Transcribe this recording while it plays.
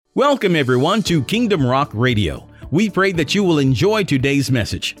Welcome, everyone, to Kingdom Rock Radio. We pray that you will enjoy today's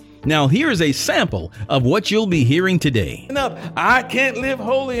message. Now, here is a sample of what you'll be hearing today. I can't live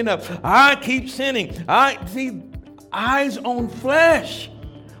holy enough. I keep sinning. I see eyes on flesh.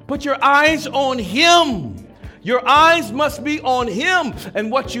 Put your eyes on Him. Your eyes must be on Him.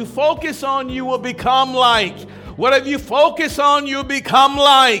 And what you focus on, you will become like. Whatever you focus on, you become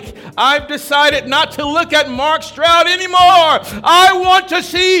like. I've decided not to look at Mark Stroud anymore. I want to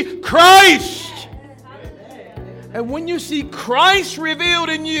see Christ. And when you see Christ revealed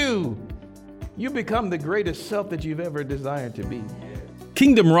in you, you become the greatest self that you've ever desired to be.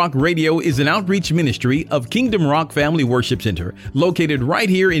 Kingdom Rock Radio is an outreach ministry of Kingdom Rock Family Worship Center, located right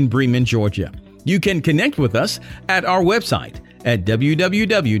here in Bremen, Georgia. You can connect with us at our website at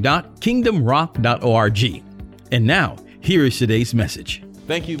www.kingdomrock.org. And now, here is today's message.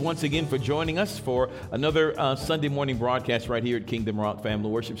 Thank you once again for joining us for another Sunday morning broadcast right here at Kingdom Rock Family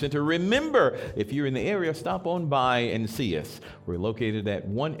Worship Center. Remember, if you're in the area, stop on by and see us. We're located at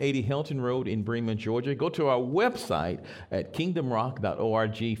 180 Hilton Road in Bremen, Georgia. Go to our website at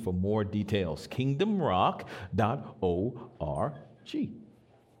kingdomrock.org for more details. kingdomrock.org.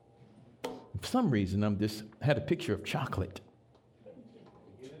 For some reason, I'm just had a picture of chocolate.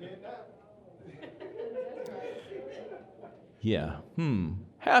 Yeah.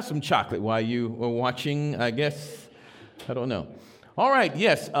 Have some chocolate while you were watching, I guess. I don't know. All right.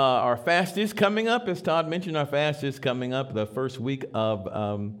 Yes. Our fast is coming up. As Todd mentioned, our fast is coming up the first week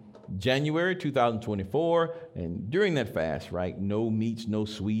of January 2024. And during that fast, right, no meats, no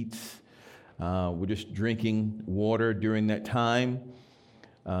sweets. We're just drinking water during that time.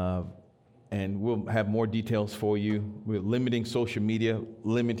 And we'll have more details for you. We're limiting social media,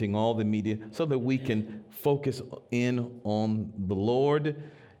 limiting all the media so that we can focus in on the Lord.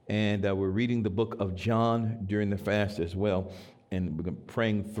 And we're reading the book of John during the fast as well. And we're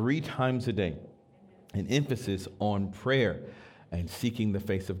praying 3 times a day. An emphasis on prayer and seeking the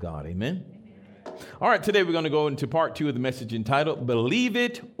face of God. Amen? All right, today we're going to go into part 2 of the message entitled, Believe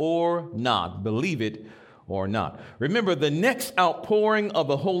It or Not. Believe It or not. Remember, the next outpouring of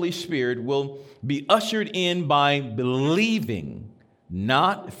the Holy Spirit will be ushered in by believing,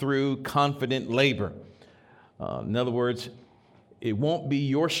 not through confident labor. In other words, it won't be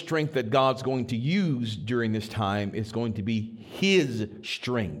your strength that God's going to use during this time. It's going to be His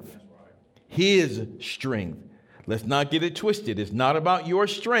strength. His strength. Let's not get it twisted. It's not about your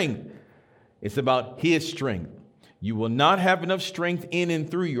strength. It's about His strength. You will not have enough strength in and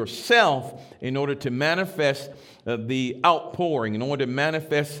through yourself in order to manifest the outpouring, in order to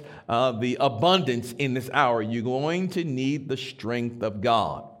manifest the abundance in this hour. You're going to need the strength of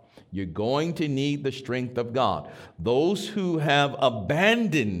God. You're going to need the strength of God. Those who have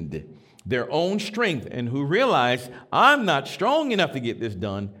abandoned their own strength and who realize, I'm not strong enough to get this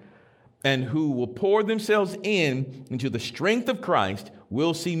done, and who will pour themselves into the strength of Christ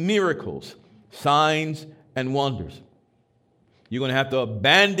will see miracles, signs, and wonders. You're going to have to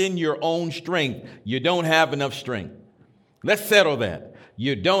abandon your own strength. You don't have enough strength. Let's settle that.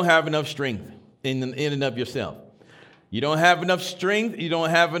 You don't have enough strength in and of yourself. You don't have enough strength. You don't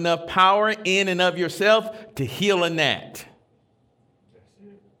have enough power in and of yourself to heal a gnat.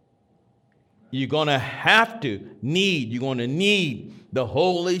 You're going to need the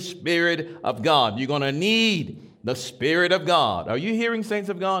Holy Spirit of God. You're going to need the Spirit of God. Are you hearing, saints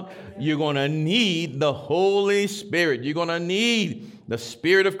of God? You're going to need the Holy Spirit. You're going to need the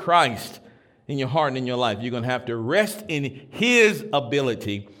Spirit of Christ in your heart and in your life. You're going to have to rest in His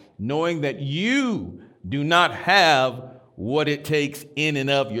ability, knowing that you do not have what it takes in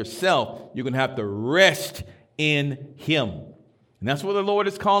and of yourself. You're going to have to rest in Him. And that's what the Lord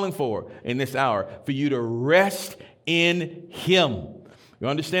is calling for in this hour, for you to rest in Him. You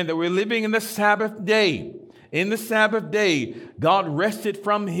understand that we're living in the Sabbath day. In the Sabbath day, God rested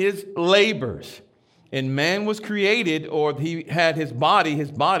from His labors. And man was created, or he had his body. His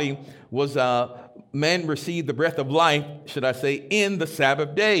body was, man received the breath of life, should I say, in the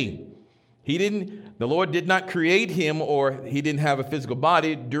Sabbath day. The Lord did not create him, or He didn't have a physical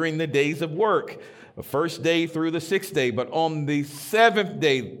body during the days of work, the first day through the 6th day. But on the 7th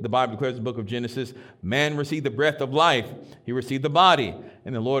day, the Bible declares in the book of Genesis, man received the breath of life. He received the body,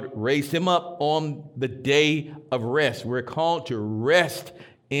 and the Lord raised him up on the day of rest. We're called to rest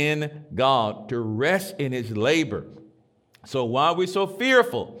in God, to rest in His labor. So why are we so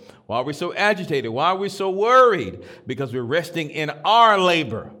fearful? Why are we so agitated? Why are we so worried? Because we're resting in our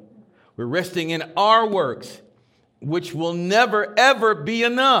labor. We're resting in our works, which will never, ever be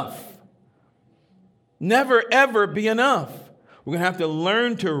enough. Never, ever be enough. We're going to have to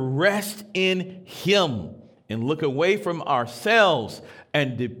learn to rest in Him and look away from ourselves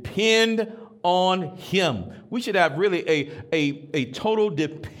and depend on him. We should have really a total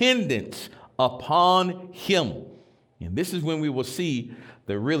dependence upon him. And this is when we will see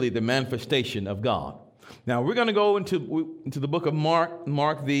the manifestation of God. Now, we're going to go into the book of Mark,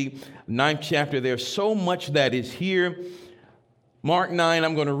 the 9th chapter. There's so much that is here. Mark 9,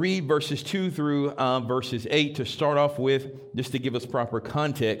 I'm going to read verses 2 through verses 8 to start off with, just to give us proper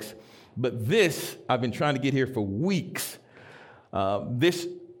context. But this, I've been trying to get here for weeks. This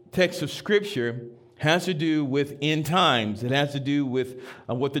text of Scripture has to do with end times. It has to do with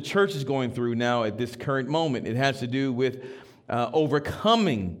what the church is going through now at this current moment. It has to do with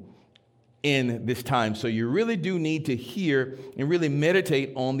overcoming in this time. So you really do need to hear and really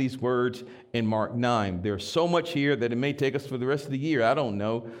meditate on these words in Mark 9. There's so much here that it may take us for the rest of the year, I don't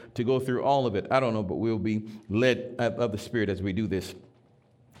know, to go through all of it. I don't know, but we'll be led of the Spirit as we do this.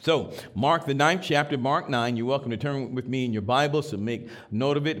 So, Mark, the 9th chapter, Mark 9, you're welcome to turn with me in your Bible, so make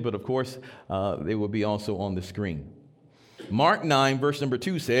note of it, but of course, they will be also on the screen. Mark 9, verse number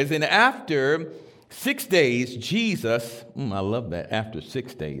 2 says, and after 6 days, Jesus, I love that, after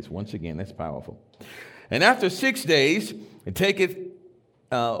 6 days, once again, that's powerful. And after 6 days, it taketh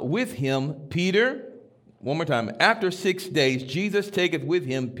with him Peter, one more time, after 6 days, Jesus taketh with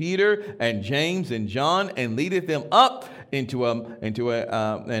him Peter and James and John and leadeth them up into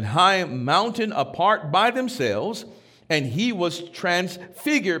a high mountain apart by themselves, and he was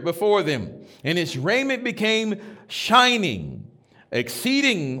transfigured before them. And his raiment became shining,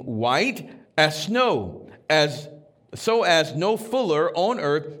 exceeding white as snow, so as no fuller on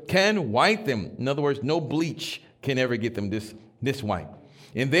earth can white them. In other words, no bleach can ever get them this white.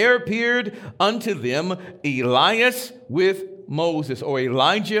 And there appeared unto them Elias with Moses, or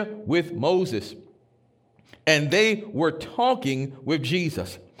Elijah with Moses. And they were talking with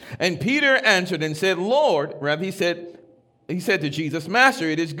Jesus. And Peter answered and said, Lord, rather he said to Jesus, Master,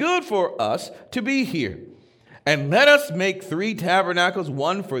 it is good for us to be here. And let us make 3 tabernacles,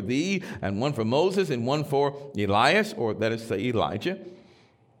 one for thee, and one for Moses, and one for Elias, or let us say Elijah.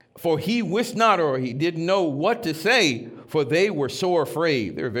 For he wist not, or he didn't know what to say, for they were sore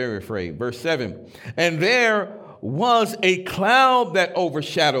afraid. They were very afraid. Verse 7, and there was a cloud that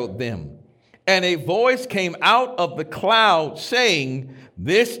overshadowed them. And a voice came out of the cloud saying,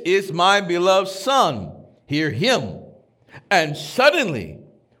 this is my beloved Son, hear him. And suddenly,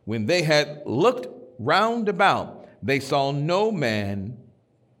 when they had looked round about, they saw no man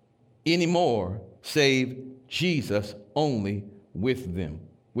anymore, save Jesus only with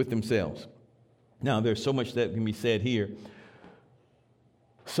themselves. Now, there's so much that can be said here.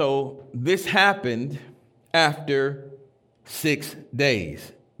 So this happened after 6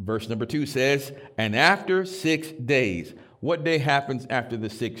 days. Verse number 2 says, and after 6 days. What day happens after the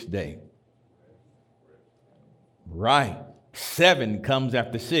 6th day? Right. 7 comes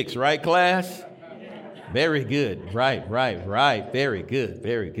after 6, right, class? Very good. Right. Very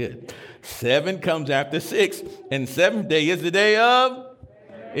good. 7 comes after 6, and 7th day is the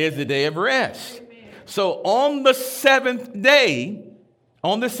day of rest. So on the 7th day,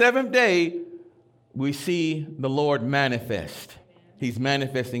 we see the Lord manifest. He's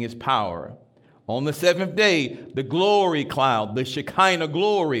manifesting his power. On the 7th day, the glory cloud, the Shekinah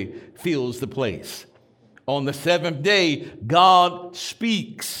glory, fills the place. On the 7th day, God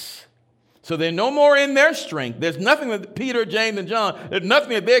speaks. So they're no more in their strength. There's nothing that Peter, James, and John, there's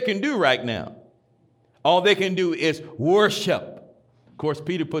nothing that they can do right now. All they can do is worship. Of course,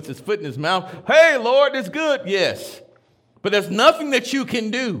 Peter puts his foot in his mouth. Hey, Lord, it's good. Yes. But there's nothing that you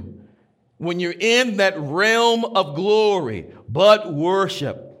can do when you're in that realm of glory, but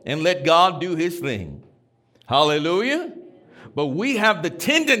worship and let God do his thing. Hallelujah. But we have the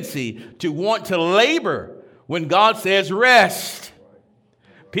tendency to want to labor when God says rest.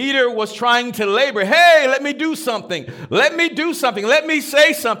 Peter was trying to labor. Hey, let me do something. Let me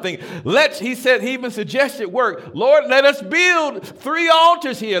say something. He even suggested work. Lord, let us build 3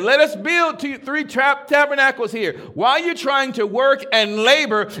 altars here. Let us build 3 tabernacles here. Why are you trying to work and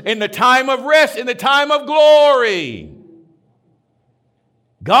labor in the time of rest, in the time of glory?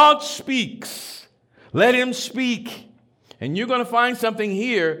 God speaks. Let him speak. And you're going to find something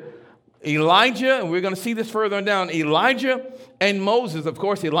here. Elijah, and we're going to see this further on down, Elijah and Moses. Of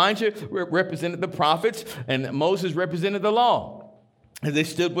course, Elijah represented the prophets, and Moses represented the law as they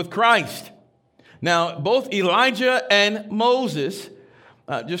stood with Christ. Now, both Elijah and Moses,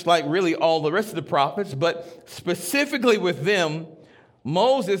 just like really all the rest of the prophets, but specifically with them,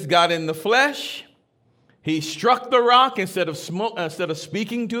 Moses got in the flesh. He struck the rock instead of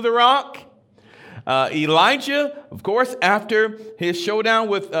speaking to the rock. Elijah, of course, after his showdown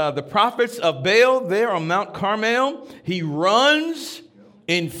with the prophets of Baal there on Mount Carmel, he runs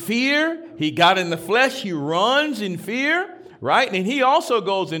in fear. He got in the flesh. He runs in fear, right? And he also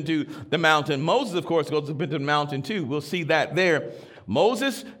goes into the mountain. Moses, of course, goes up into the mountain too. We'll see that there.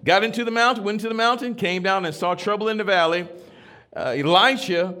 Moses got into the mountain, went to the mountain, came down and saw trouble in the valley.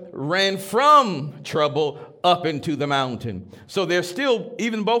 Elisha ran from trouble up into the mountain. So there's still,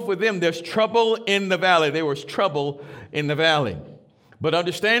 even both with them, there's trouble in the valley. There was trouble in the valley. But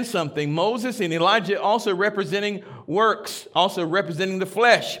understand something, Moses and Elijah also representing works, also representing the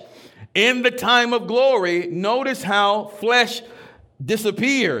flesh. In the time of glory, notice how flesh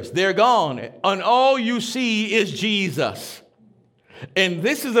disappears. They're gone. And all you see is Jesus. And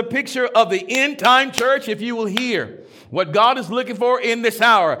this is a picture of the end time church, if you will hear what God is looking for in this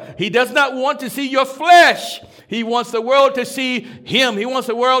hour. He does not want to see your flesh. He wants the world to see him. He wants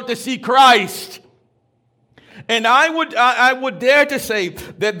the world to see Christ. And I would dare to say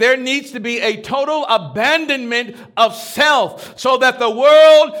that there needs to be a total abandonment of self so that the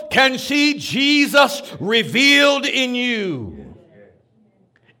world can see Jesus revealed in you.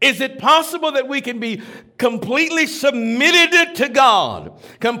 Is it possible that we can be completely submitted to God,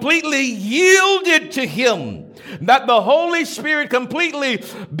 completely yielded to him, that the Holy Spirit completely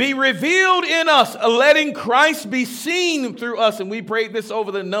be revealed in us, letting Christ be seen through us? And we prayed this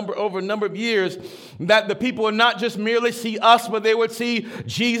over a number of years, that the people would not just merely see us, but they would see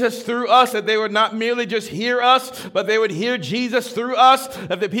Jesus through us, that they would not merely just hear us, but they would hear Jesus through us,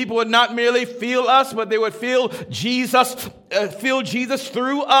 that the people would not merely feel us, but they would feel Jesus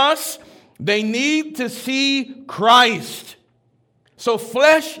through us. They need to see Christ. So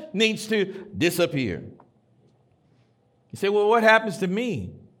flesh needs to disappear. You say, well, what happens to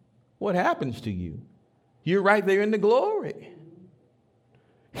me? What happens to you? You're right there in the glory.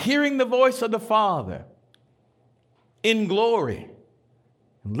 Hearing the voice of the Father in glory.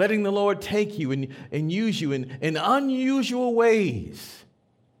 And letting the Lord take you and use you in unusual ways.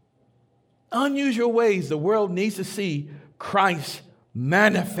 Unusual ways the world needs to see Christ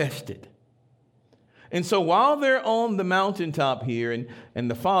manifested. And so while they're on the mountaintop here, and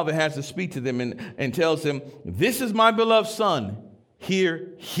the Father has to speak to them and tells them, this is my beloved Son, hear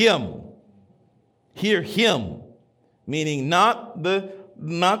him. Hear him. Meaning not the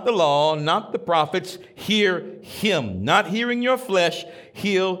law, not the prophets, hear him. Not hearing your flesh,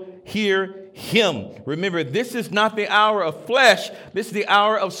 hear him. Remember, this is not the hour of flesh. This is the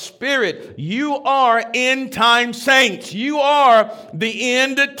hour of spirit. You are end time saints. You are the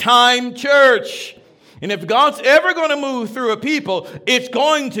end time church. And if God's ever going to move through a people, it's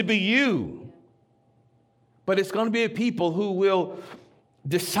going to be you. But it's going to be a people who will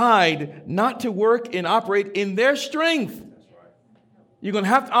decide not to work and operate in their strength. You're going to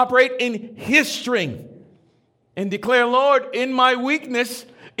have to operate in his strength and declare, Lord, in my weakness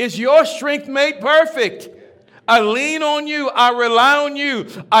is your strength made perfect. I lean on you. I rely on you.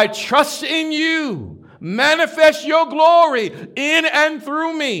 I trust in you. Manifest your glory in and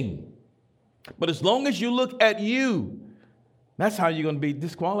through me. But as long as you look at you, that's how you're going to be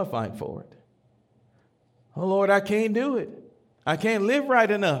disqualified for it. Oh, Lord, I can't do it. I can't live right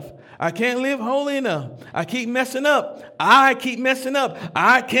enough. I can't live holy enough. I keep messing up. I keep messing up.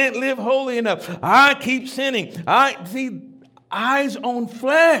 I can't live holy enough. I keep sinning. Eyes on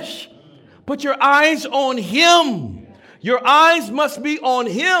flesh. Put your eyes on him. Your eyes must be on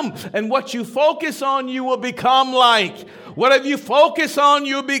him. And what you focus on, you will become like. Whatever you focus on,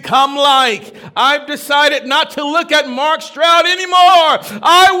 you become like. I've decided not to look at Mark Stroud anymore.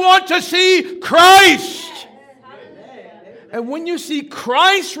 I want to see Christ. And when you see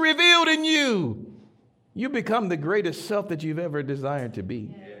Christ revealed in you, you become the greatest self that you've ever desired to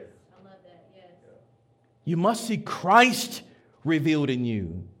be. Yes. I love that. Yes. You must see Christ revealed in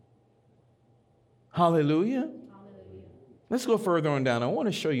you. Hallelujah. Let's go further on down. I want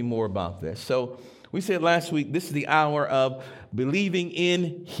to show you more about this. So we said last week, this is the hour of believing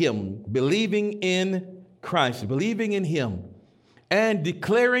in him, believing in Christ, believing in him, and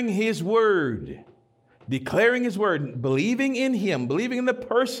declaring his word. Declaring his word, believing in him, believing in the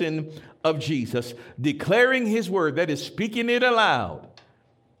person of Jesus, declaring his word, that is speaking it aloud.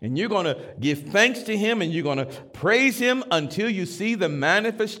 And you're going to give thanks to him and you're going to praise him until you see the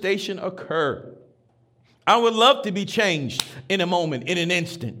manifestation occur. I would love to be changed in a moment, in an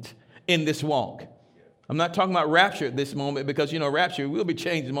instant, in this walk. I'm not talking about rapture at this moment because, rapture will be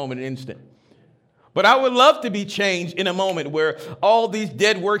changed in a moment, in an instant. But I would love to be changed in a moment where all these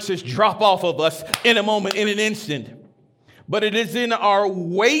dead works just drop off of us in a moment, in an instant. But it is in our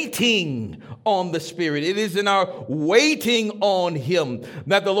waiting on the Spirit. It is in our waiting on him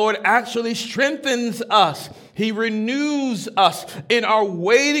that the Lord actually strengthens us. He renews us in our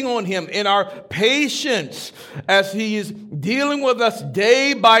waiting on him, in our patience as he is dealing with us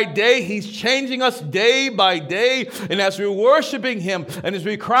day by day. He's changing us day by day. And as we're worshiping him and as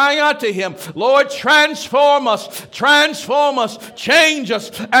we cry out to him, Lord, transform us, change us,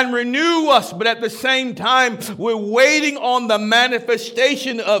 and renew us. But at the same time, we're waiting on the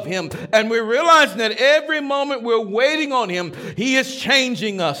manifestation of him. And we're realizing that every moment we're waiting on him, he is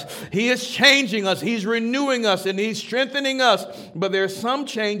changing us. He's renewing us, and he's strengthening us. But there are some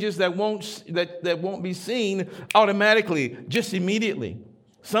changes that won't be seen automatically, just immediately.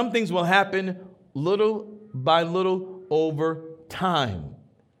 Some things will happen little by little over time.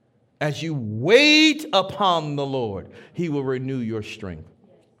 As you wait upon the Lord, he will renew your strength.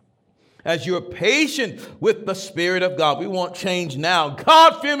 As you're patient with the Spirit of God, we want change now.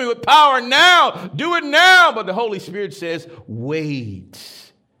 God, fill me with power now. Do it now. But the Holy Spirit says, wait.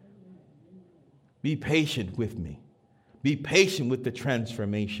 Be patient with me. Be patient with the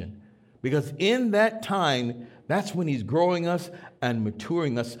transformation. Because in that time, that's when he's growing us and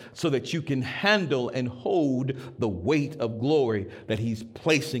maturing us so that you can handle and hold the weight of glory that he's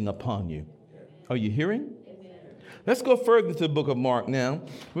placing upon you. Are you hearing? Let's go further to the book of Mark now.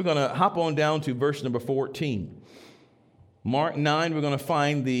 We're going to hop on down to verse number 14. Mark 9, we're going to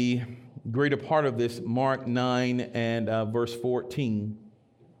find the greater part of this, Mark 9 and verse 14.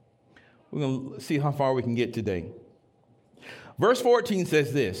 We're going to see how far we can get today. Verse 14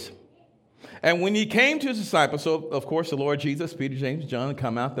 says this, and when he came to his disciples, so of course the Lord Jesus, Peter, James, John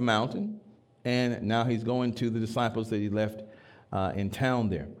come out the mountain, and now he's going to the disciples that he left in town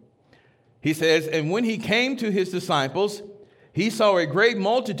there. He says, and when he came to his disciples, he saw a great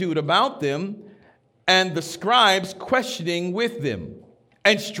multitude about them and the scribes questioning with them.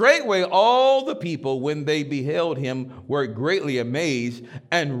 And straightway all the people, when they beheld him, were greatly amazed,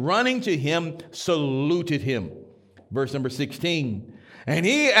 and running to him, saluted him. Verse number 16. And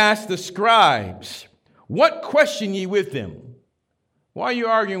he asked the scribes, what question ye with them? Why are you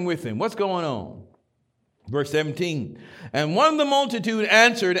arguing with them? What's going on? Verse 17, and one of the multitude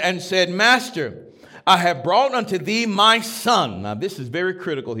answered and said, Master, I have brought unto thee my son. Now, this is very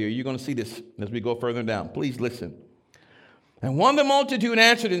critical here. You're going to see this as we go further down. Please listen. And one of the multitude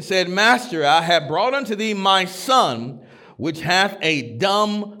answered and said, Master, I have brought unto thee my son, which hath a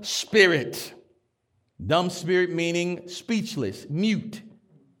dumb spirit. Dumb spirit meaning speechless, mute.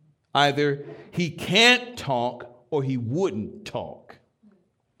 Either he can't talk or he wouldn't talk.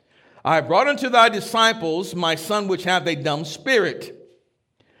 I have brought unto thy disciples my son, which hath a dumb spirit.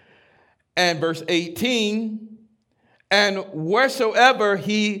 And verse 18, and wheresoever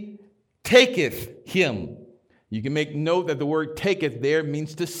he taketh him. You can make note that the word taketh there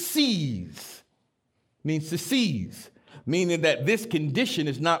means to seize. Meaning that this condition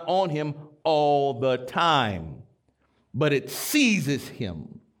is not on him all the time, but it seizes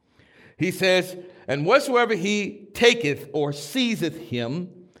him. He says, and whatsoever he taketh or seizeth him,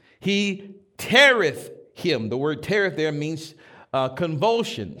 he teareth him. The word teareth there means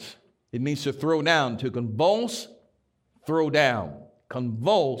convulsions. It means to throw down, to convulse, throw down.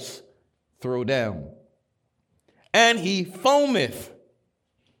 Convulse, throw down. And he foameth.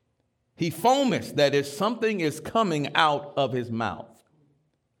 He foameth, that is, something is coming out of his mouth.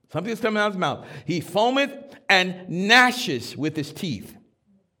 Something is coming out of his mouth. He foameth and gnashes with his teeth.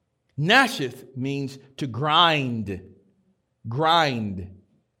 Gnasheth means to grind. Grind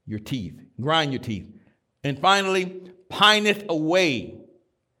your teeth. Grind your teeth. And finally, pineth away.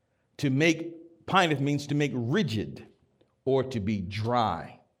 Pineth means to make rigid or to be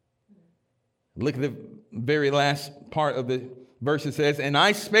dry. Look at the very last part of the verse. It says, and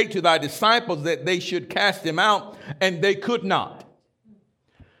I spake to thy disciples that they should cast him out, and they could not.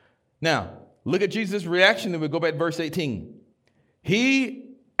 Now, look at Jesus' reaction, then we'll go back to verse 18.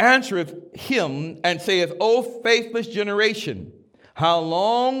 He answereth him and saith, O faithless generation, how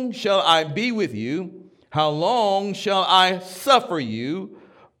long shall I be with you? How long shall I suffer you?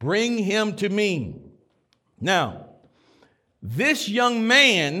 Bring him to me. Now, this young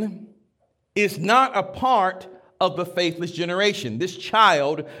man is not a part of the faithless generation. This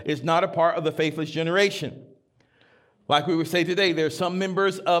child is not a part of the faithless generation. Like we would say today, there are some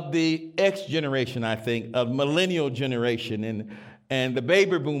members of the X generation, I think, of millennial generation and the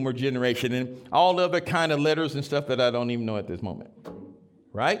baby boomer generation and all other kind of letters and stuff that I don't even know at this moment.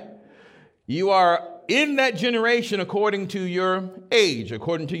 Right? You are in that generation according to your age,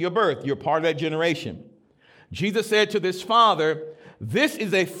 according to your birth. You're part of that generation. Jesus said to this father, this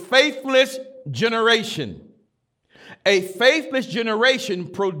is a faithless generation. A faithless generation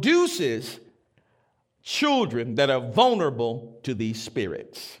produces children that are vulnerable to these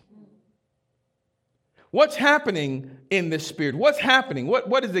spirits. What's happening in this spirit? What's happening?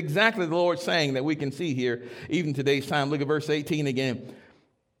 What is exactly the Lord saying that we can see here, even today's time? Look at verse 18 again.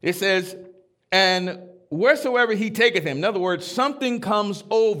 It says, and wheresoever he taketh him. In other words, something comes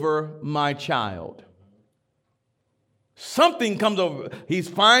over my child. Something comes over. He's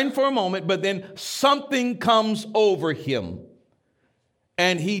fine for a moment, but then something comes over him.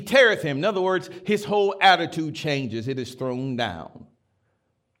 And he teareth him. In other words, his whole attitude changes. It is thrown down.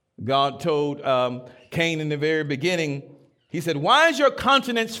 God told Cain in the very beginning, he said, why is your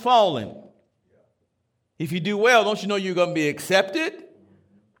countenance fallen? If you do well, don't you know you're going to be accepted?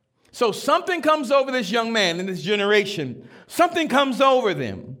 So something comes over this young man in this generation. Something comes over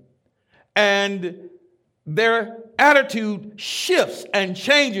them. And their attitude shifts and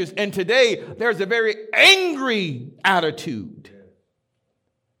changes. And today, there's a very angry attitude.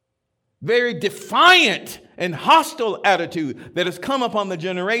 Very defiant and hostile attitude that has come upon the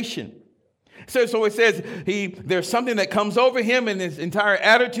generation. So it says there's something that comes over him and his entire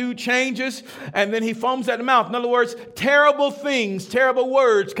attitude changes, and then he foams at the mouth. In other words, terrible things, terrible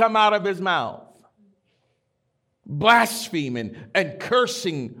words come out of his mouth. Blaspheming and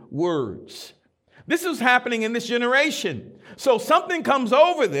cursing words. This is happening in this generation. So something comes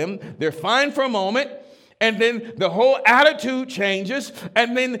over them. They're fine for a moment. And then the whole attitude changes,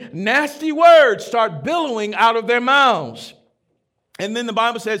 and then nasty words start billowing out of their mouths. And then the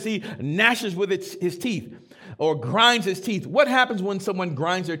Bible says he gnashes with his teeth or grinds his teeth. What happens when someone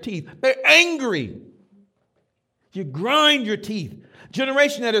grinds their teeth? They're angry. You grind your teeth.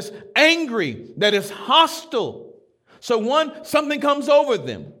 Generation that is angry, that is hostile. So one, something comes over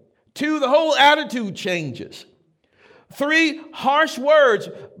them. Two, the whole attitude changes. Three, harsh words.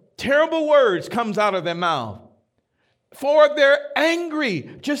 Terrible words comes out of their mouth. Four, they're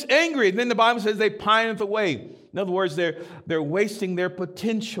angry, just angry. And then the Bible says they pineth away. In other words, they're wasting their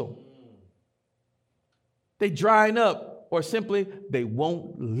potential. They drying up, or simply, they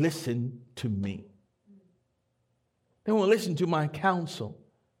won't listen to me. They won't listen to my counsel.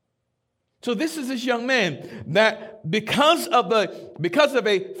 So this is this young man that because of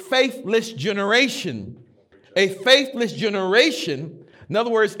a faithless generation, in other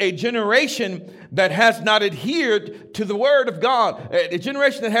words, a generation that has not adhered to the word of God, a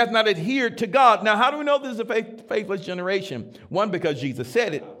generation that has not adhered to God. Now, how do we know this is a faithless generation? One, because Jesus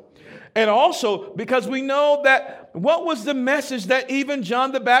said it. And also because we know that what was the message that even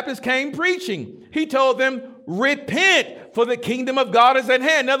John the Baptist came preaching? He told them, repent, for the kingdom of God is at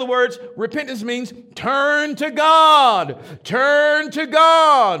hand. In other words, repentance means turn to God. Turn to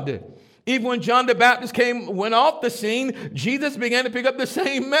God. Even when John the Baptist went off the scene, Jesus began to pick up the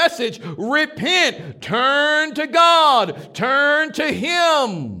same message. Repent, turn to God, turn to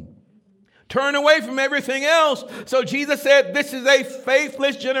Him. Turn away from everything else. So Jesus said, this is a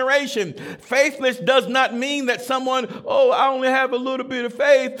faithless generation. Faithless does not mean that someone, I only have a little bit of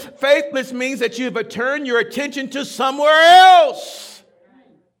faith. Faithless means that you've turned your attention to somewhere else.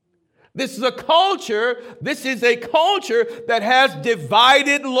 This is a culture that has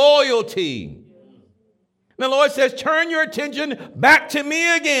divided loyalty. The Lord says, turn your attention back to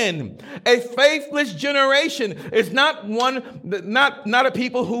me again. A faithless generation is not a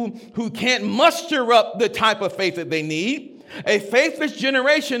people who can't muster up the type of faith that they need. A faithless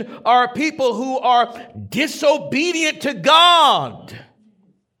generation are people who are disobedient to God.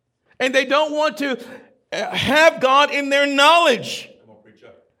 And they don't want to have God in their knowledge.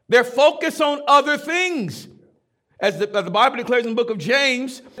 They're focused on other things. As the Bible declares in the book of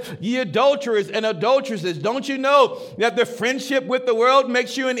James, ye adulterers and adulteresses, don't you know that the friendship with the world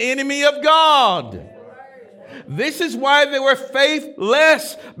makes you an enemy of God? This is why they were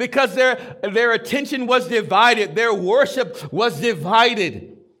faithless, because their attention was divided. Their worship was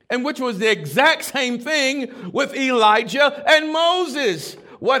divided. And which was the exact same thing with Elijah and Moses.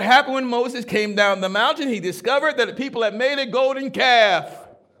 What happened when Moses came down the mountain? He discovered that the people had made a golden calf.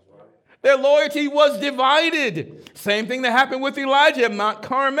 Their loyalty was divided. Same thing that happened with Elijah at Mount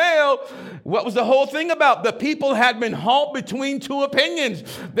Carmel. What was the whole thing about? The people had been halt between two opinions.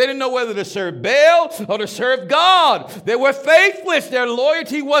 They didn't know whether to serve Baal or to serve God. They were faithless. Their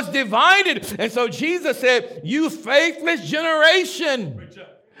loyalty was divided. And so Jesus said, you faithless generation.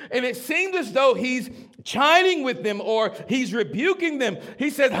 And it seemed as though he's chiding with them or he's rebuking them. He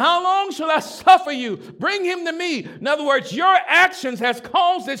said, how long shall I suffer you? Bring him to me. In other words, your actions has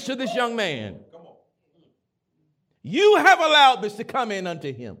caused this to this young man. You have allowed this to come in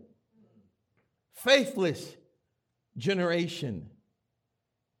unto him. Faithless generation.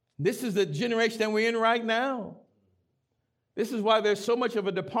 This is the generation that we're in right now. This is why there's so much of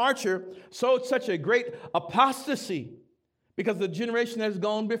a departure, such a great apostasy, because the generation has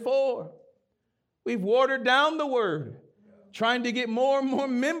gone before. We've watered down the word, trying to get more and more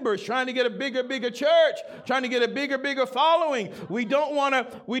members, trying to get a bigger church, trying to get a bigger following. We don't want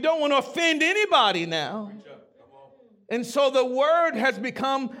to offend anybody now. And so the word has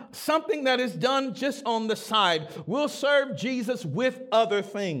become something that is done just on the side. We'll serve Jesus with other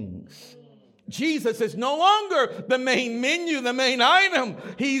things. Jesus is no longer the main menu, the main item.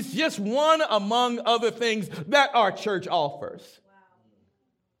 He's just one among other things that our church offers.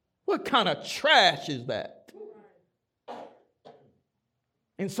 What kind of trash is that?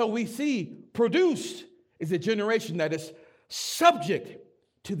 And so we see produced is a generation that is subject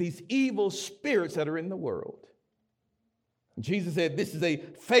to these evil spirits that are in the world. Jesus said this is a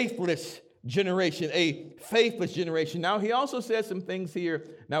faithless generation, a faithless generation. Now, he also says some things here.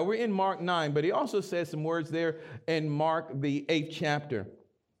 Now, we're in Mark 9, but he also says some words there in Mark, the 8th chapter,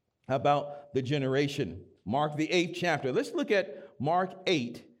 about the generation. Mark, the 8th chapter. Let's look at Mark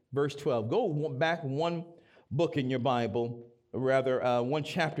 8, verse 12. Go back one book in your Bible, or rather one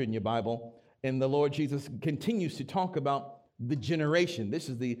chapter in your Bible, and the Lord Jesus continues to talk about the generation. This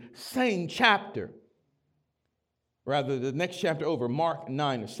is the same chapter. Rather, the next chapter over, Mark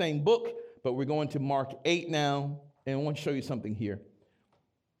 9, the same book, but we're going to Mark 8 now, and I want to show you something here.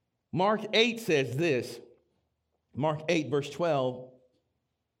 Mark 8 says this, Mark 8, verse 12.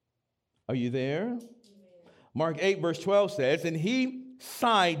 Are you there? Mark 8, verse 12 says, and he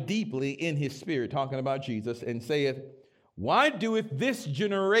sighed deeply in his spirit, talking about Jesus, and saith, why doeth this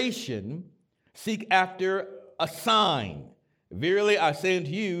generation seek after a sign? Verily I say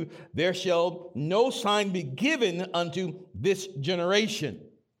unto you, there shall no sign be given unto this generation.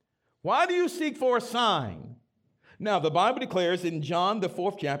 Why do you seek for a sign? Now, the Bible declares in John, the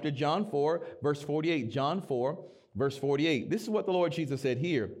 4th chapter, John 4, verse 48, John 4, verse 48. This is what the Lord Jesus said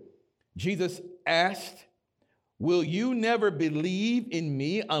here. Jesus asked, will you never believe in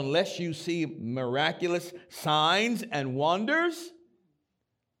me unless you see miraculous signs and wonders?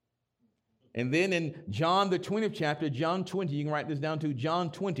 And then in John, the 20th chapter, John 20, you can write this down to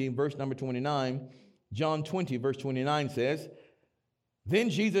John 20, verse number 29. John 20, verse 29 says, then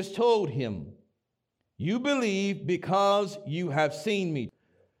Jesus told him, you believe because you have seen me.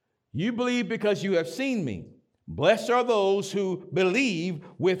 You believe because you have seen me. Blessed are those who believe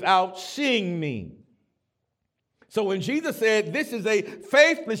without seeing me. So when Jesus said this is a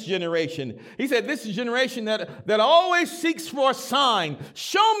faithless generation, he said this is a generation that always seeks for a sign.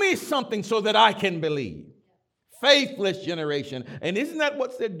 Show me something so that I can believe. Faithless generation. And isn't that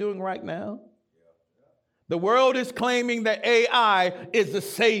what they're doing right now? The world is claiming that AI is the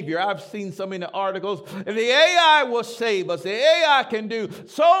savior. I've seen so many articles. And the AI will save us. The AI can do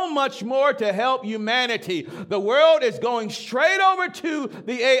so much more to help humanity. The world is going straight over to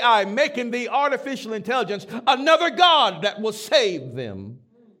the AI, making the artificial intelligence another God that will save them.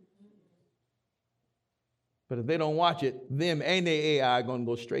 But if they don't watch it, them and the AI are going to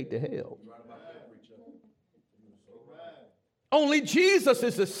go straight to hell. Only Jesus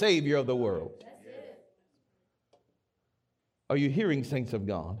is the savior of the world. Are you hearing, saints of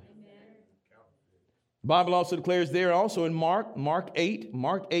God? The Bible also declares there also in Mark 8,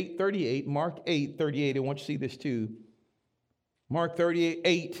 38. I want you to see this too. Mark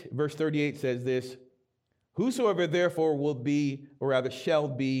 8, verse 38 says this, whosoever therefore will be, or rather shall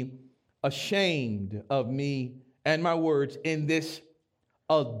be, ashamed of me and my words in this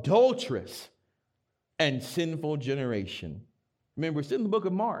adulterous and sinful generation. Remember, it's in the book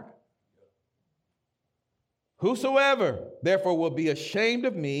of Mark. Whosoever, therefore, will be ashamed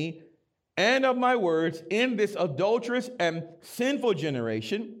of me and of my words in this adulterous and sinful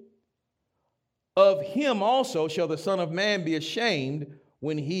generation, of him also shall the Son of Man be ashamed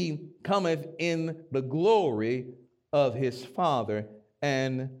when he cometh in the glory of his Father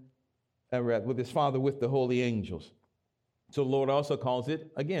and with his Father with the holy angels. So the Lord also calls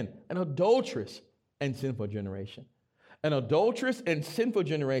it, again, an adulterous and sinful generation. An adulterous and sinful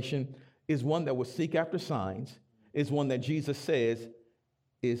generation is one that will seek after signs, is one that Jesus says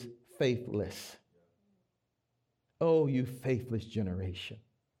is faithless. Oh, you faithless generation.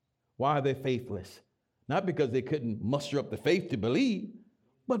 Why are they faithless? Not because they couldn't muster up the faith to believe,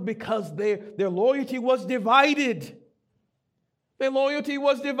 but because their loyalty was divided. Their loyalty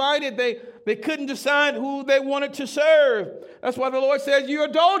was divided. They couldn't decide who they wanted to serve. That's why the Lord says, you're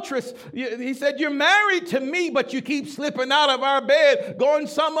adulterous. He said, you're married to me, but you keep slipping out of our bed, going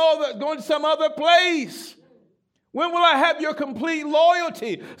to some other place. When will I have your complete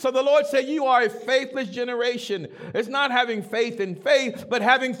loyalty? So the Lord said, you are a faithless generation. It's not having faith in faith, but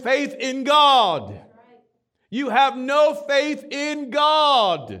having faith in God. You have no faith in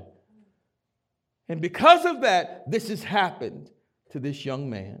God. And because of that, this has happened to this young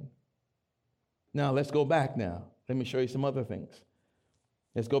man. Now, let's go back now. Let me show you some other things.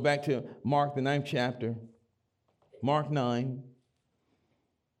 Let's go back to Mark, the 9th chapter. Mark 9.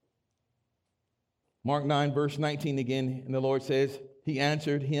 Mark 9, verse 19 again. And the Lord says, he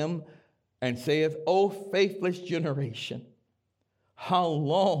answered him and saith, O faithless generation, how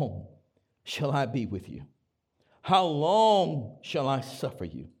long shall I be with you? How long shall I suffer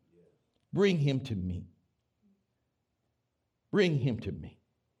you? Bring him to me. Bring him to me.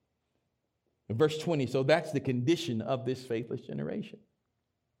 In verse 20, so that's the condition of this faithless generation.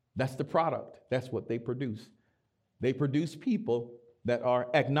 That's the product. That's what they produce. They produce people that are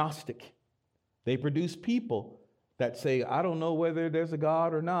agnostic. They produce people that say, I don't know whether there's a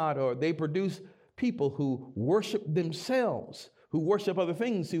God or not. Or they produce people who worship themselves, who worship other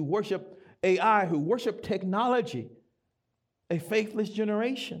things, who worship AI, who worship technology. A faithless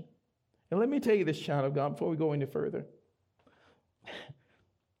generation. And let me tell you this, child of God, before we go any further.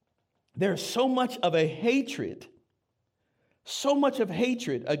 There's so much of hatred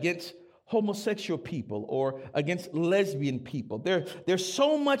against homosexual people or against lesbian people. There's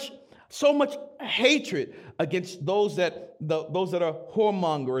so much hatred against those that are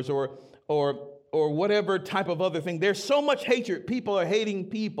whoremongers or whatever type of other thing. There's so much hatred. People are hating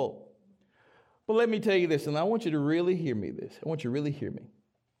people. But let me tell you this, and I want you to really hear me this. I want you to really hear me.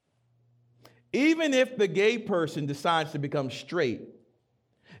 Even if the gay person decides to become straight,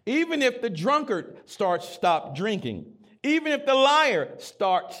 even if the drunkard stop drinking, even if the liar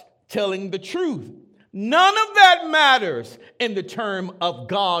starts telling the truth, none of that matters in the term of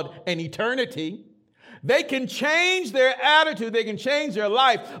God and eternity. They can change their attitude, they can change their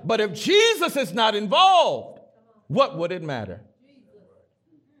life, but if Jesus is not involved, what would it matter?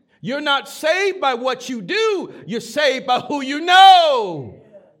 You're not saved by what you do, you're saved by who you know.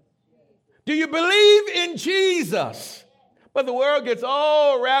 Do you believe in Jesus? But the world gets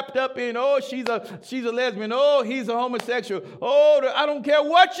all wrapped up in, oh, she's a lesbian, oh, he's a homosexual, oh, I don't care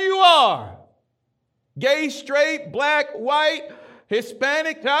what you are. Gay, straight, black, white,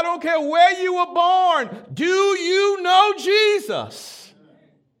 Hispanic, I don't care where you were born. Do you know Jesus?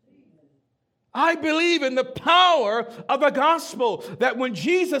 I believe in the power of the gospel, that when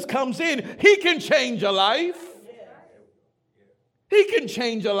Jesus comes in, he can change a life. He can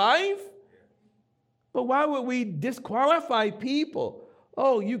change a life. But why would we disqualify people?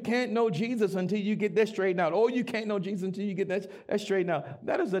 Oh, you can't know Jesus until you get that straightened out. Oh, you can't know Jesus until you get that straightened out.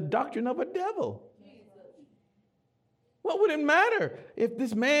 That is a doctrine of a devil. What would it matter if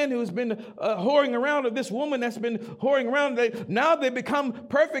this man who's been whoring around, or this woman that's been whoring around, now they become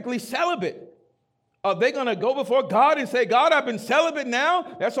perfectly celibate? Are they going to go before God and say, God, I've been celibate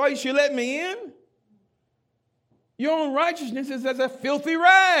now, that's why you should let me in? Your own righteousness is as a filthy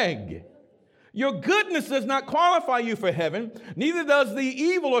rag. Your goodness does not qualify you for heaven. Neither does the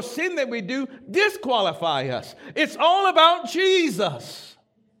evil or sin that we do disqualify us. It's all about Jesus.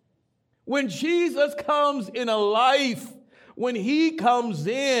 When Jesus comes in a life, when he comes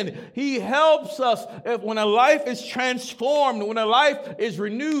in, he helps us. When a life is transformed, when a life is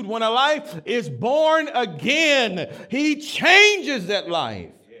renewed, when a life is born again, he changes that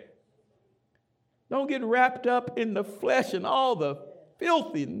life. Don't get wrapped up in the flesh and all the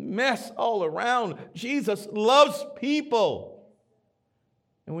filthy mess all around. Jesus loves people.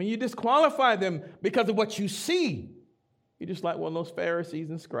 And when you disqualify them because of what you see, you're just like one of those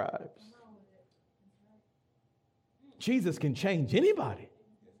Pharisees and scribes. Jesus can change anybody.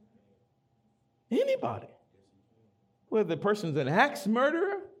 Anybody. Whether the person's an axe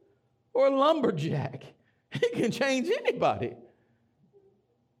murderer or a lumberjack, he can change anybody.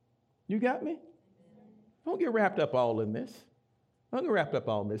 You got me? Don't get wrapped up all in this. Don't get wrapped up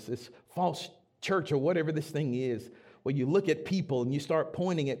all in this false church or whatever this thing is, where you look at people and you start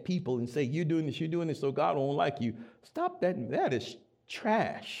pointing at people and say, you're doing this, so God won't like you. Stop that. That is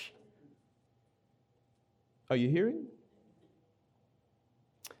trash. Are you hearing?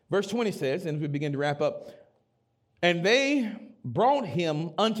 Verse 20 says, and as we begin to wrap up, and they brought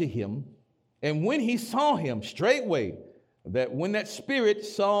him unto him, and when he saw him, straightway, that when that spirit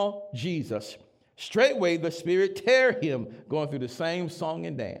saw Jesus, straightway the spirit tear him, going through the same song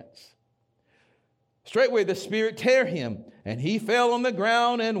and dance. Straightway the spirit tear him, and he fell on the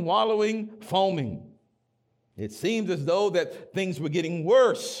ground and wallowing, foaming. It seems as though that things were getting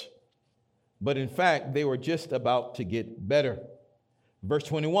worse, but in fact, they were just about to get better. Verse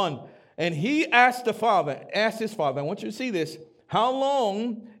 21, and he asked his father, I want you to see this, how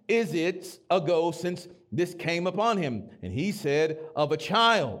long is it ago since this came upon him? And he said, of a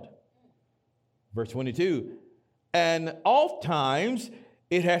child. Verse 22, and oft times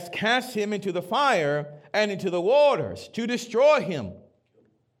it has cast him into the fire and into the waters to destroy him.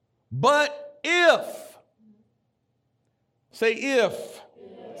 But if, say if,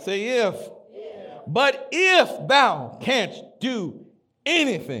 say if, but if thou canst do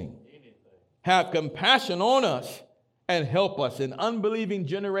anything, have compassion on us and help us. An unbelieving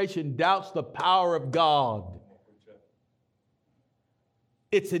generation doubts the power of God.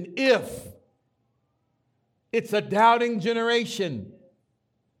 It's an if. It's a doubting generation.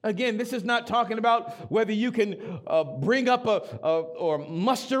 Again, this is not talking about whether you can bring up or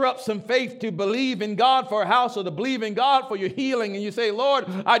muster up some faith to believe in God for a house or to believe in God for your healing. And you say, Lord,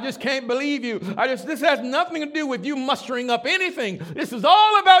 I just can't believe you. This has nothing to do with you mustering up anything. This is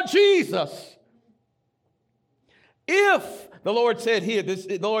all about Jesus. If the Lord said here,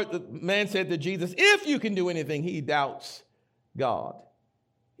 the man said to Jesus, if you can do anything, he doubts God.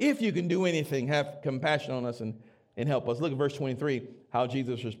 If you can do anything, have compassion on us and help us. Look at verse 23, how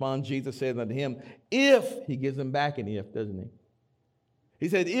Jesus responds. Jesus said unto him, if, he gives him back an if, doesn't he? He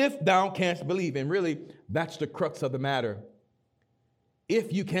said, if thou canst believe. And really, that's the crux of the matter.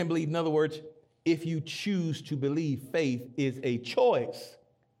 If you can believe, in other words, if you choose to believe, faith is a choice.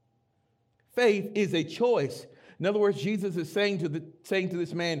 Faith is a choice. In other words, Jesus is saying to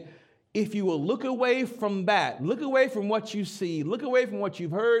this man, if you will look away from that, look away from what you see, look away from what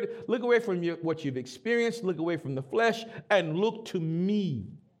you've heard, look away from what you've experienced, look away from the flesh, and look to me.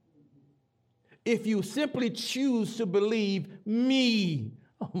 If you simply choose to believe me,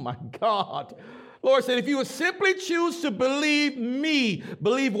 oh my God. Lord said, if you would simply choose to believe me,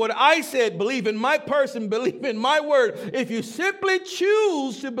 believe what I said, believe in my person, believe in my word. If you simply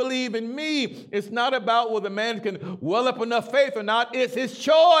choose to believe in me, it's not about whether man can well up enough faith or not. It's his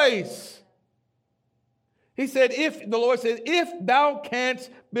choice. He said, the Lord said, if thou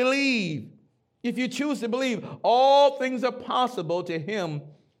canst believe, if you choose to believe, all things are possible to him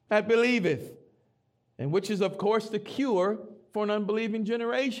that believeth. And which is, of course, the cure for an unbelieving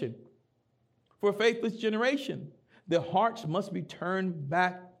generation. For a faithless generation, their hearts must be turned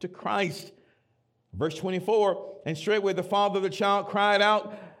back to Christ. Verse 24, and straightway the father of the child cried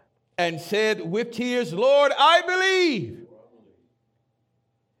out and said with tears, Lord, I believe.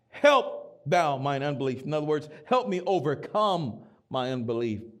 Help thou mine unbelief. In other words, help me overcome my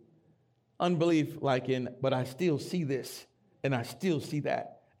unbelief. Unbelief like in, but I still see this, and I still see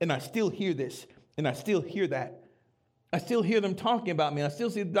that, and I still hear this, and I still hear that. I still hear them talking about me. I still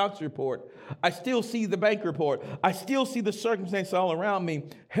see the doctor's report. I still see the bank report. I still see the circumstances all around me.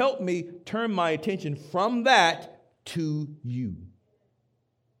 Help me turn my attention from that to you.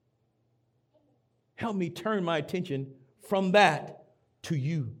 Help me turn my attention from that to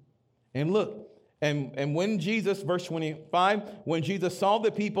you. And look, and when Jesus, verse 25, when Jesus saw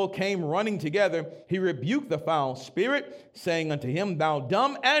the people came running together, he rebuked the foul spirit, saying unto him, thou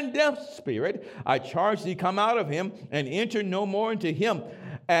dumb and deaf spirit, I charge thee, come out of him, and enter no more into him.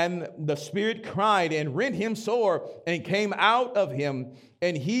 And the spirit cried and rent him sore, and came out of him,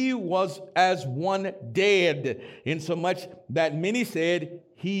 and he was as one dead, insomuch that many said,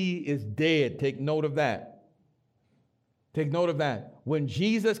 he is dead. Take note of that. Take note of that. When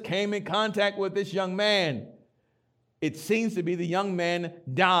Jesus came in contact with this young man, it seems to be the young man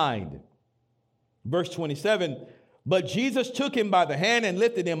died. Verse 27, but Jesus took him by the hand and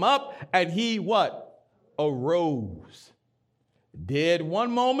lifted him up, and he what? Arose. Dead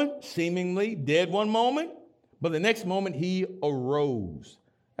one moment, seemingly dead one moment, but the next moment he arose.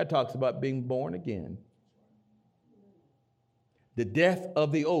 That talks about being born again. The death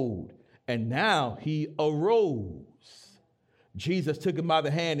of the old, and now he arose. Jesus took him by the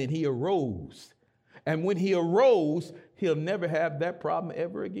hand and he arose. And when he arose, he'll never have that problem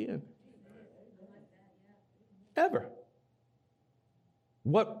ever again. Ever.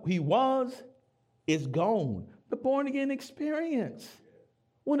 What he was is gone. The born again experience.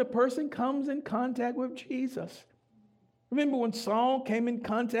 When a person comes in contact with Jesus. Remember when Saul came in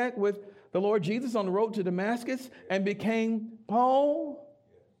contact with the Lord Jesus on the road to Damascus and became Paul?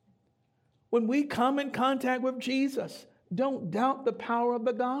 When we come in contact with Jesus, don't doubt the power of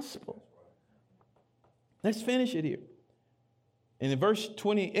the gospel. Let's finish it here. And in verse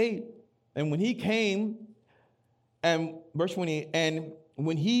 28, and when he came, and verse 28, and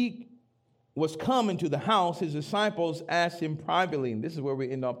when he was come into the house, his disciples asked him privately, and this is where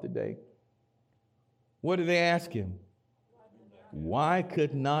we end off today. What did they ask him? Why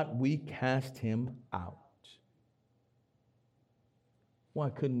could not we cast him out? Why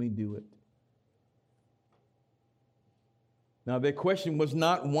couldn't we do it? Now, their question was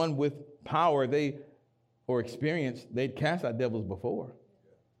not one with power or experience. They'd cast out devils before.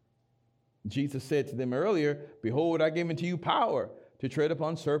 Jesus said to them earlier, behold, I give unto you power to tread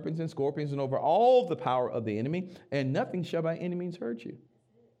upon serpents and scorpions and over all the power of the enemy, and nothing shall by any means hurt you.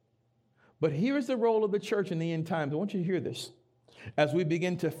 But here's the role of the church in the end times. I want you to hear this. As we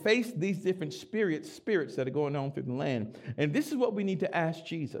begin to face these different spirits that are going on through the land. And this is what we need to ask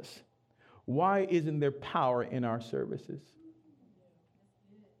Jesus. Why isn't there power in our services?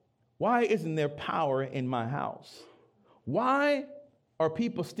 Why isn't there power in my house? Why are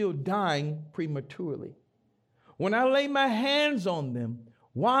people still dying prematurely? When I lay my hands on them,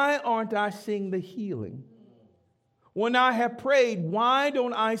 why aren't I seeing the healing? When I have prayed, why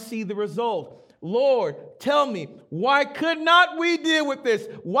don't I see the result? Lord, tell me, why could not we deal with this?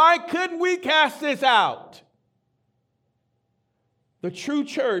 Why couldn't we cast this out? The true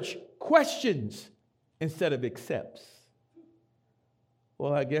church questions instead of accepts.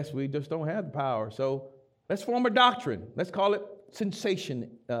 Well, I guess we just don't have the power. So let's form a doctrine. Let's call it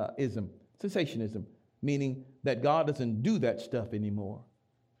sensationism. Sensationism, meaning that God doesn't do that stuff anymore.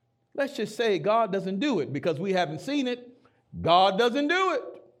 Let's just say God doesn't do it because we haven't seen it. God doesn't do it.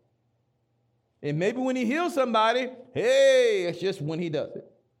 And maybe when he heals somebody, hey, it's just when he does it.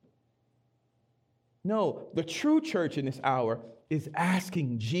 No, the true church in this hour is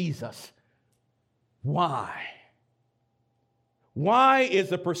asking Jesus, why? Why is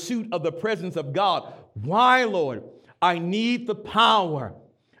the pursuit of the presence of God? Why, Lord? I need the power.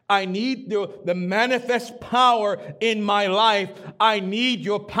 I need the manifest power in my life. I need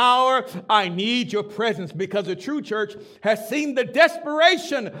your power. I need your presence, because the true church has seen the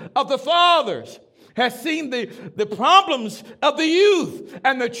desperation of the fathers, has seen the problems of the youth.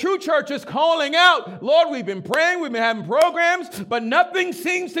 And the true church is calling out, Lord, we've been praying, we've been having programs, but nothing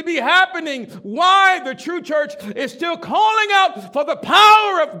seems to be happening. Why? The true church is still calling out for the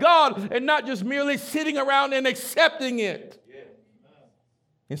power of God and not just merely sitting around and accepting it.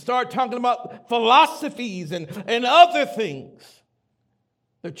 And start talking about philosophies and other things.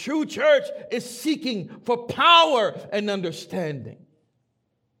 The true church is seeking for power and understanding.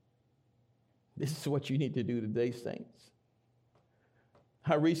 This is what you need to do today, saints.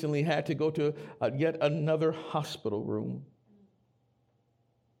 I recently had to go to yet another hospital room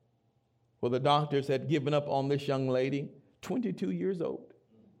where the doctors had given up on this young lady, 22 years old.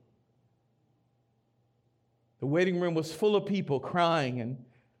 The waiting room was full of people crying and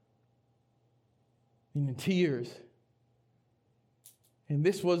in tears. And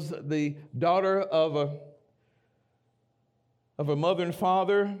this was the daughter of a mother and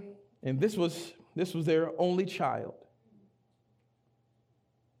father, and this was their only child.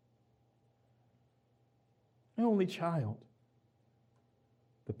 Their only child.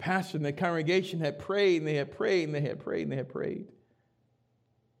 The pastor and the congregation had prayed, and they had prayed, and they had prayed, and they had prayed.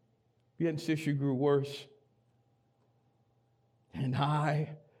 Yet the issue grew worse. And I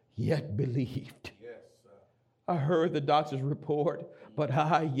yet believed. I heard the doctor's report, but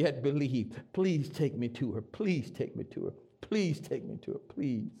I yet believe. Please take me to her. Please take me to her. Please take me to her.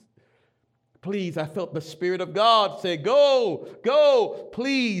 Please. Please. I felt the Spirit of God say, go, go.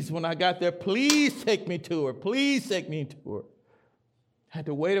 Please. When I got there, please take me to her. Please take me to her. I had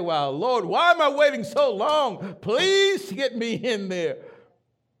to wait a while. Lord, why am I waiting so long? Please get me in there.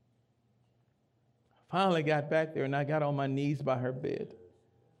 Finally got back there and I got on my knees by her bed.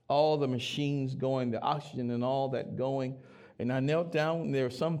 All the machines going, the oxygen and all that going. And I knelt down. There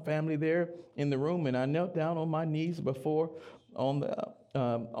was some family there in the room, and I knelt down on my knees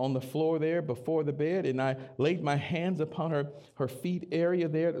on the floor there before the bed, and I laid my hands upon her feet area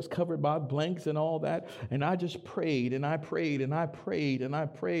there that's covered by blankets and all that, and I just prayed and I prayed and I prayed and I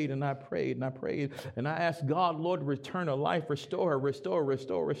prayed and I prayed and I prayed, and I asked God, Lord, return her life, restore her, restore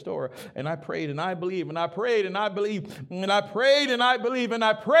her, and I prayed and I believe and I prayed and I believe and I prayed and I believe and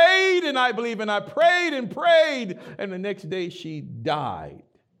I prayed and I believe and I prayed and prayed, and the next day she died.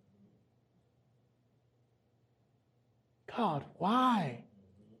 God, why?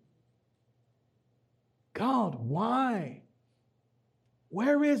 God, why?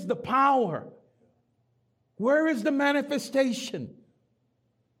 Where is the power? Where is the manifestation?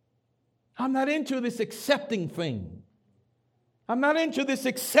 I'm not into this accepting thing. I'm not into this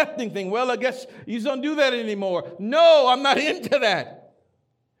accepting thing. Well, I guess you don't do that anymore. No, I'm not into that.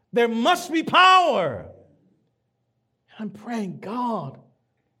 There must be power. I'm praying, God,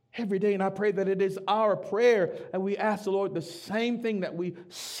 every day, and I pray that it is our prayer, and we ask the Lord the same thing, that we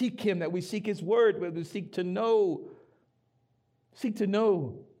seek Him, that we seek His Word, that we seek to know. Seek to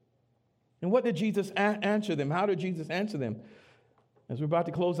know. And what did Jesus answer them? How did Jesus answer them? As we're about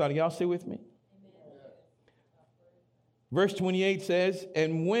to close out, y'all stay with me? Amen. Verse 28 says,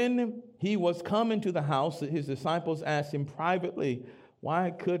 and when He was come into the house, His disciples asked Him privately,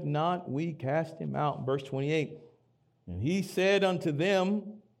 why could not we cast him out? Verse 28, and He said unto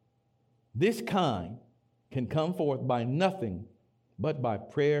them, this kind can come forth by nothing but by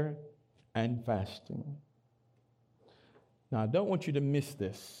prayer and fasting. Now, I don't want you to miss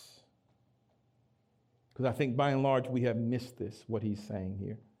this, because I think by and large we have missed this, what he's saying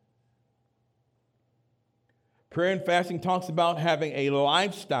here. Prayer and fasting talks about having a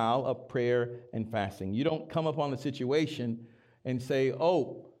lifestyle of prayer and fasting. You don't come upon a situation and say,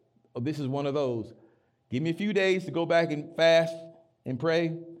 oh, this is one of those. Give me a few days to go back and fast and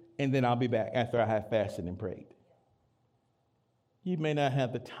pray, and then I'll be back after I have fasted and prayed. You may not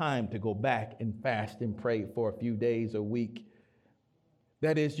have the time to go back and fast and pray for a few days or a week.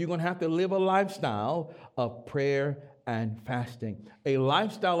 That is, you're going to have to live a lifestyle of prayer and fasting. A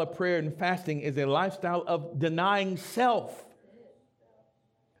lifestyle of prayer and fasting is a lifestyle of denying self.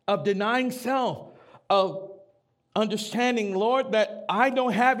 Of denying self. Of understanding, Lord, that I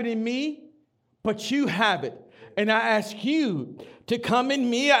don't have it in me, but you have it. And I ask you to come in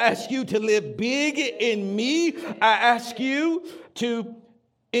me. I ask you to live big in me. I ask you to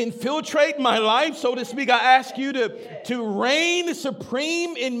infiltrate my life, so to speak. I ask you to reign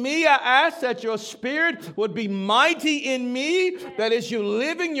supreme in me. I ask that your spirit would be mighty in me. That is, you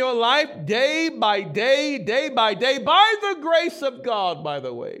living your life day by day, by the grace of God, by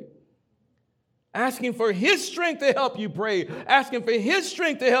the way. Asking for his strength to help you pray. Asking for his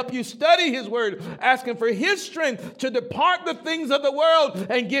strength to help you study his word. Asking for his strength to depart the things of the world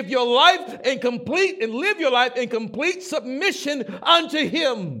and give your life and live your life in complete submission unto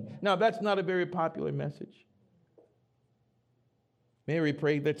him. Now, that's not a very popular message. Mary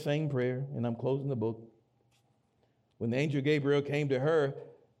prayed that same prayer, and I'm closing the book. When the angel Gabriel came to her,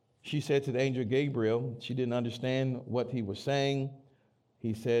 she said to the angel Gabriel, she didn't understand what he was saying.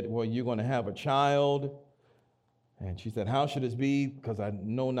 He said, well, you're going to have a child. And she said, how should this be? Because I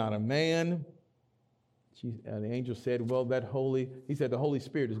know not a man. The angel said, well, the Holy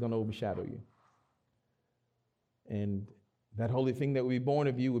Spirit is going to overshadow you. And that holy thing that will be born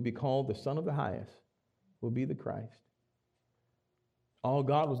of you will be called the Son of the Highest, will be the Christ. All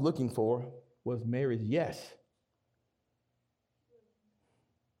God was looking for was Mary's yes.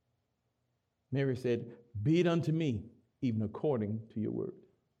 Mary said, be it unto me, even according to your word.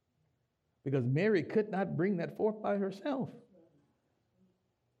 Because Mary could not bring that forth by herself.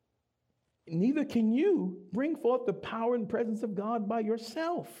 Neither can you bring forth the power and presence of God by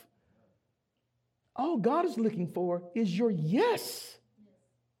yourself. All God is looking for is your yes.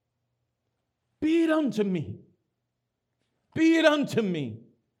 Be it unto me. Be it unto me,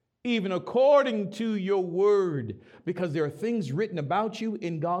 even according to your word. Because there are things written about you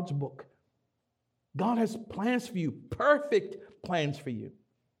in God's book. God has plans for you, perfect plans for you,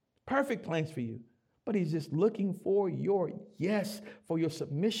 perfect plans for you. But he's just looking for your yes, for your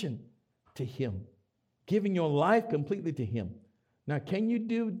submission to him, giving your life completely to him. Now, can you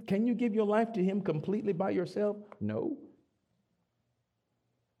give your life to him completely by yourself? No.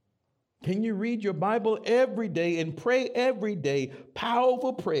 Can you read your Bible every day and pray every day,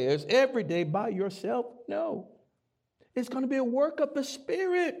 powerful prayers every day by yourself? No. It's going to be a work of the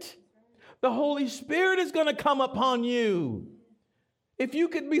Spirit. The Holy Spirit is going to come upon you. If you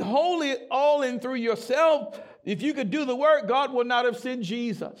could be holy all in through yourself, if you could do the work, God would not have sent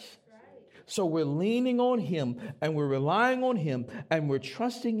Jesus. So we're leaning on him, and we're relying on him, and we're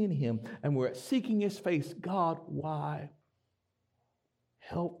trusting in him, and we're seeking his face. God, why?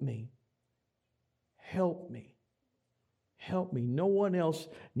 Help me. Help me. Help me. No one else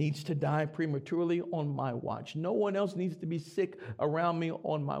needs to die prematurely on my watch. No one else needs to be sick around me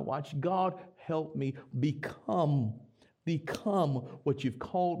on my watch. God, help me become what you've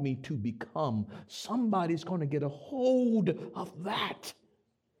called me to become. Somebody's going to get a hold of that.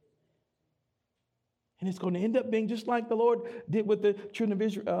 And it's going to end up being just like the Lord did with the children of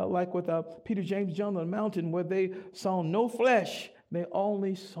Israel, like with Peter, James, John on the mountain, where they saw no flesh. They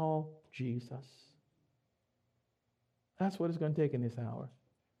only saw Jesus. That's what it's going to take in this hour.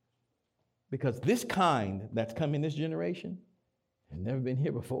 Because this kind that's come in this generation has never been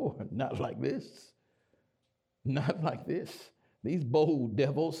here before. Not like this. Not like this. These bold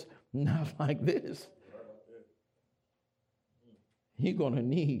devils, not like this. You're going to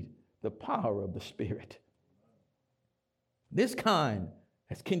need the power of the Spirit. This kind,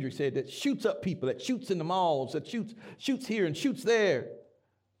 as Kendrick said, that shoots up people, that shoots in the malls, that shoots here and shoots there.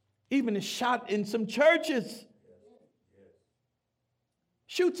 Even is shot in some churches.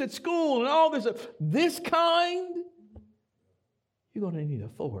 Shoots at school and all this. This kind, you're going to need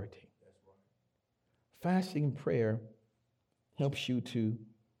authority. Fasting and prayer helps you to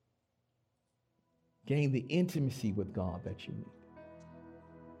gain the intimacy with God that you need.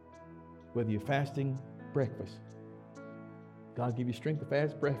 Whether you're fasting breakfast, God give you strength to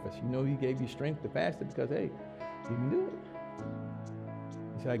fast breakfast. You know he gave you strength to fast it because, hey, you can do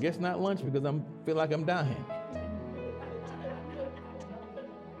it. So I guess not lunch because I feel like I'm dying.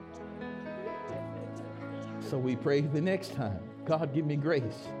 So we pray the next time, God, give me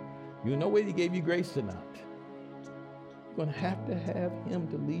grace. You know whether he gave you grace or not. You're going to have him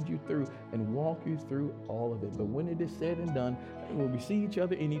to lead you through and walk you through all of it. But when it is said and done, when we see each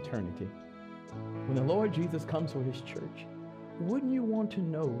other in eternity, when the Lord Jesus comes for his church, wouldn't you want to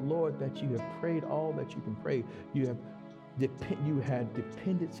know, Lord, that you have prayed all that you can pray? You had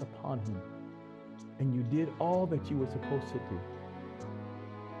dependence upon him, and you did all that you were supposed to do.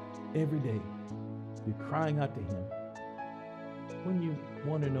 Every day, you're crying out to him. Wouldn't you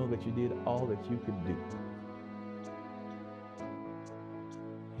want to know that you did all that you could do?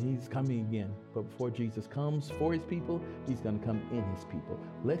 He's coming again, but before Jesus comes for his people, he's going to come in his people.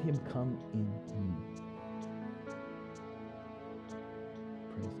 Let him come in you.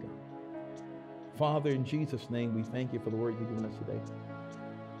 Praise God. Father, in Jesus' name, we thank you for the word you've given us today.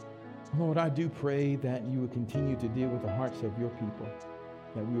 Lord, I do pray that you would continue to deal with the hearts of your people,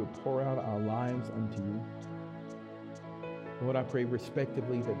 that we would pour out our lives unto you. Lord, I pray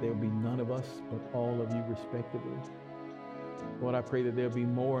respectively that there will be none of us, but all of you respectively. Lord, I pray that there'll be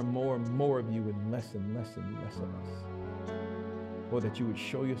more and more and more of you and less and less and less of us. Lord, that you would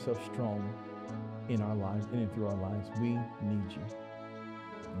show yourself strong in our lives, in and through our lives. We need you.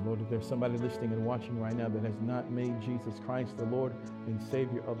 And Lord, if there's somebody listening and watching right now that has not made Jesus Christ the Lord and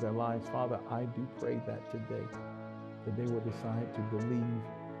Savior of their lives, Father, I do pray that today, that they will decide to believe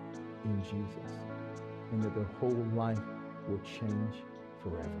in Jesus and that their whole life will change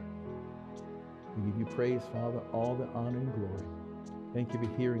forever. We give you praise, Father, all the honor and glory. Thank you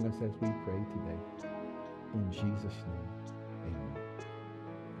for hearing us as we pray today. In Jesus' name, amen.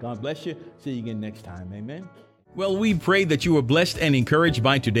 God bless you. See you again next time. Amen. Well, we pray that you were blessed and encouraged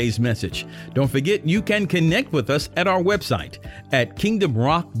by today's message. Don't forget, you can connect with us at our website at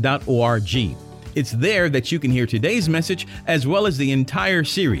kingdomrock.org. It's there that you can hear today's message as well as the entire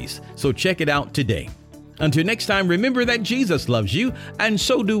series. So check it out today. Until next time, remember that Jesus loves you, and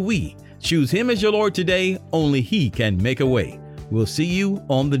so do we. Choose him as your Lord today. Only he can make a way. We'll see you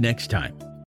on the next time.